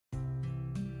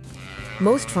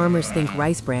Most farmers think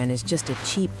rice bran is just a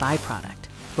cheap byproduct.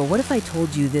 But what if I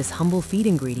told you this humble feed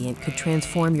ingredient could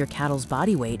transform your cattle's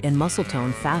body weight and muscle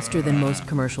tone faster than most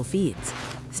commercial feeds?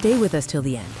 Stay with us till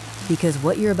the end, because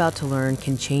what you're about to learn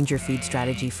can change your feed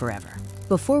strategy forever.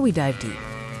 Before we dive deep,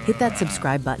 hit that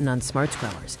subscribe button on Smartz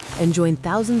Growers and join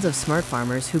thousands of smart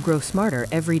farmers who grow smarter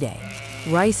every day.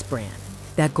 Rice bran.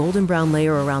 That golden brown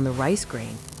layer around the rice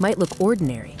grain might look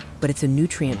ordinary, but it's a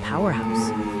nutrient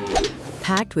powerhouse.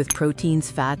 Packed with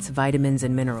proteins, fats, vitamins,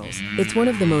 and minerals, it's one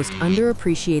of the most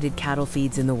underappreciated cattle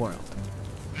feeds in the world.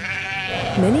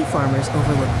 Many farmers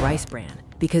overlook rice bran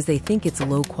because they think it's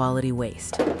low-quality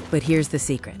waste. But here's the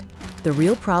secret. The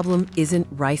real problem isn't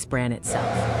rice bran itself.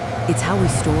 It's how we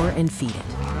store and feed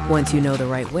it. Once you know the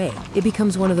right way, it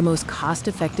becomes one of the most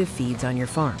cost-effective feeds on your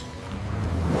farm.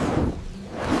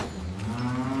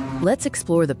 Let's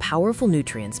explore the powerful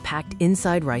nutrients packed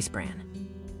inside rice bran.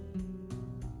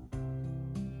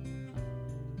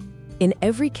 In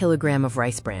every kilogram of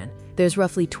rice bran, there's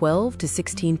roughly 12 to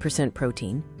 16%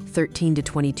 protein, 13 to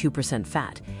 22%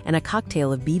 fat, and a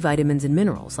cocktail of B vitamins and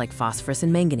minerals like phosphorus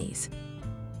and manganese.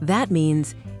 That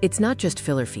means it's not just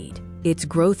filler feed, it's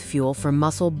growth fuel for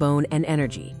muscle, bone, and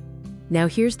energy. Now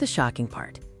here's the shocking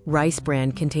part. Rice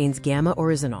bran contains Gamma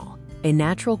Oryzanol, a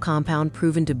natural compound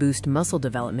proven to boost muscle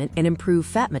development and improve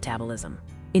fat metabolism.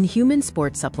 In human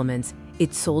sports supplements,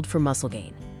 it's sold for muscle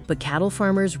gain. But cattle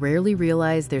farmers rarely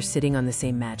realize they're sitting on the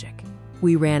same magic.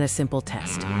 We ran a simple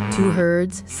test. 2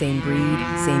 herds, same breed,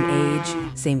 same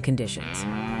age, same conditions.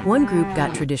 One group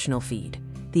got traditional feed.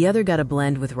 The other got a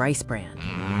blend with rice bran.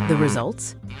 The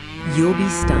results? You'll be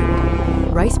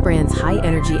stunned. Rice bran's high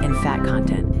energy and fat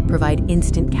content provide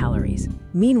instant calories.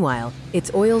 Meanwhile,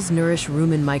 its oils nourish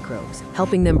rumen microbes,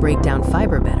 helping them break down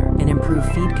fiber better and improve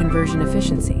feed conversion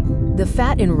efficiency. The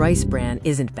fat in rice bran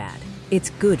isn't bad.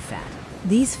 It's good fat.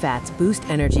 These fats boost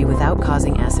energy without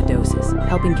causing acidosis,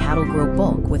 helping cattle grow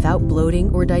bulk without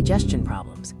bloating or digestion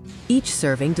problems. Each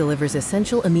serving delivers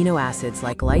essential amino acids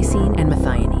like lysine and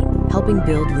methionine, helping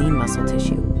build lean muscle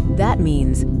tissue. That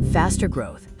means faster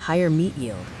growth, higher meat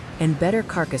yield, and better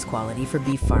carcass quality for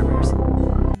beef farmers.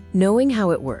 Knowing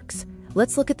how it works,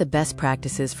 let's look at the best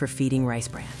practices for feeding rice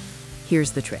bran.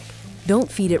 Here's the trick.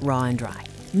 Don't feed it raw and dry.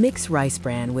 Mix rice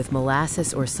bran with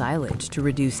molasses or silage to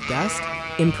reduce dust,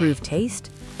 improve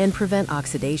taste, and prevent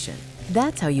oxidation.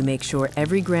 That's how you make sure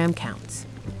every gram counts.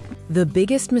 The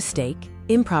biggest mistake?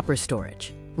 Improper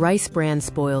storage. Rice bran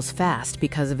spoils fast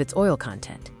because of its oil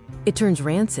content. It turns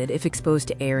rancid if exposed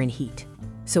to air and heat.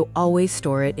 So always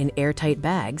store it in airtight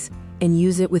bags and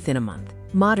use it within a month.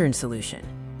 Modern solution.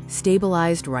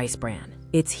 Stabilized rice bran.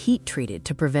 It's heat treated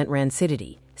to prevent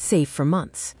rancidity, safe for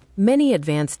months. Many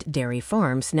advanced dairy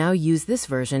farms now use this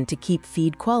version to keep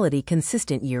feed quality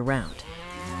consistent year-round.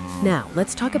 Now,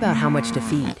 let's talk about how much to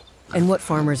feed and what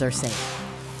farmers are saying.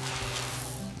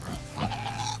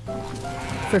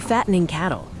 For fattening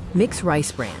cattle, mix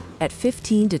rice bran at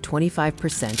 15 to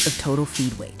 25% of total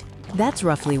feed weight. That's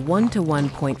roughly 1 to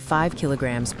 1.5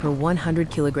 kilograms per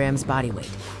 100 kilograms body weight,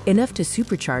 enough to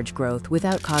supercharge growth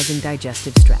without causing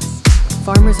digestive stress.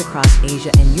 Farmers across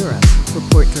Asia and Europe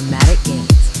report dramatic gains.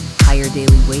 Higher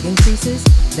daily weight increases,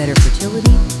 better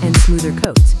fertility, and smoother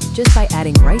coats just by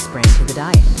adding rice bran to the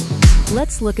diet.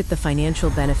 Let's look at the financial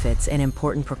benefits and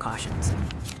important precautions.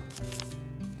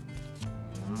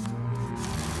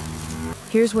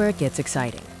 Here's where it gets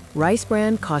exciting. Rice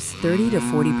bran costs 30 to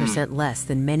 40% less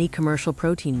than many commercial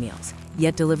protein meals,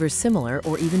 yet delivers similar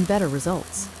or even better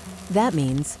results. That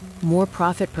means more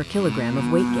profit per kilogram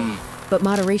of weight gain, but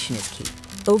moderation is key.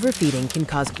 Overfeeding can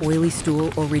cause oily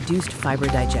stool or reduced fiber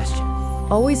digestion.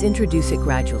 Always introduce it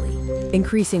gradually,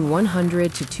 increasing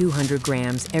 100 to 200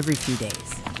 grams every few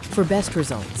days. For best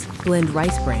results, blend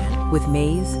rice bran with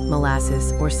maize,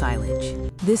 molasses, or silage.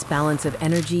 This balance of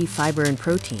energy, fiber, and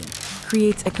protein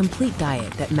creates a complete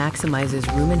diet that maximizes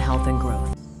rumen health and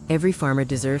growth. Every farmer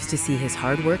deserves to see his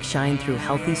hard work shine through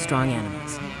healthy, strong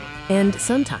animals. And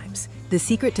sometimes, the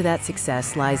secret to that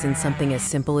success lies in something as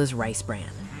simple as rice bran.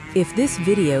 If this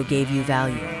video gave you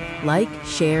value, like,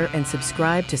 share, and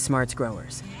subscribe to Smartz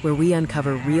Growers, where we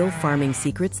uncover real farming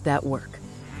secrets that work.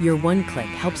 Your one click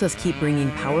helps us keep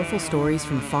bringing powerful stories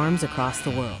from farms across the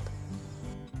world.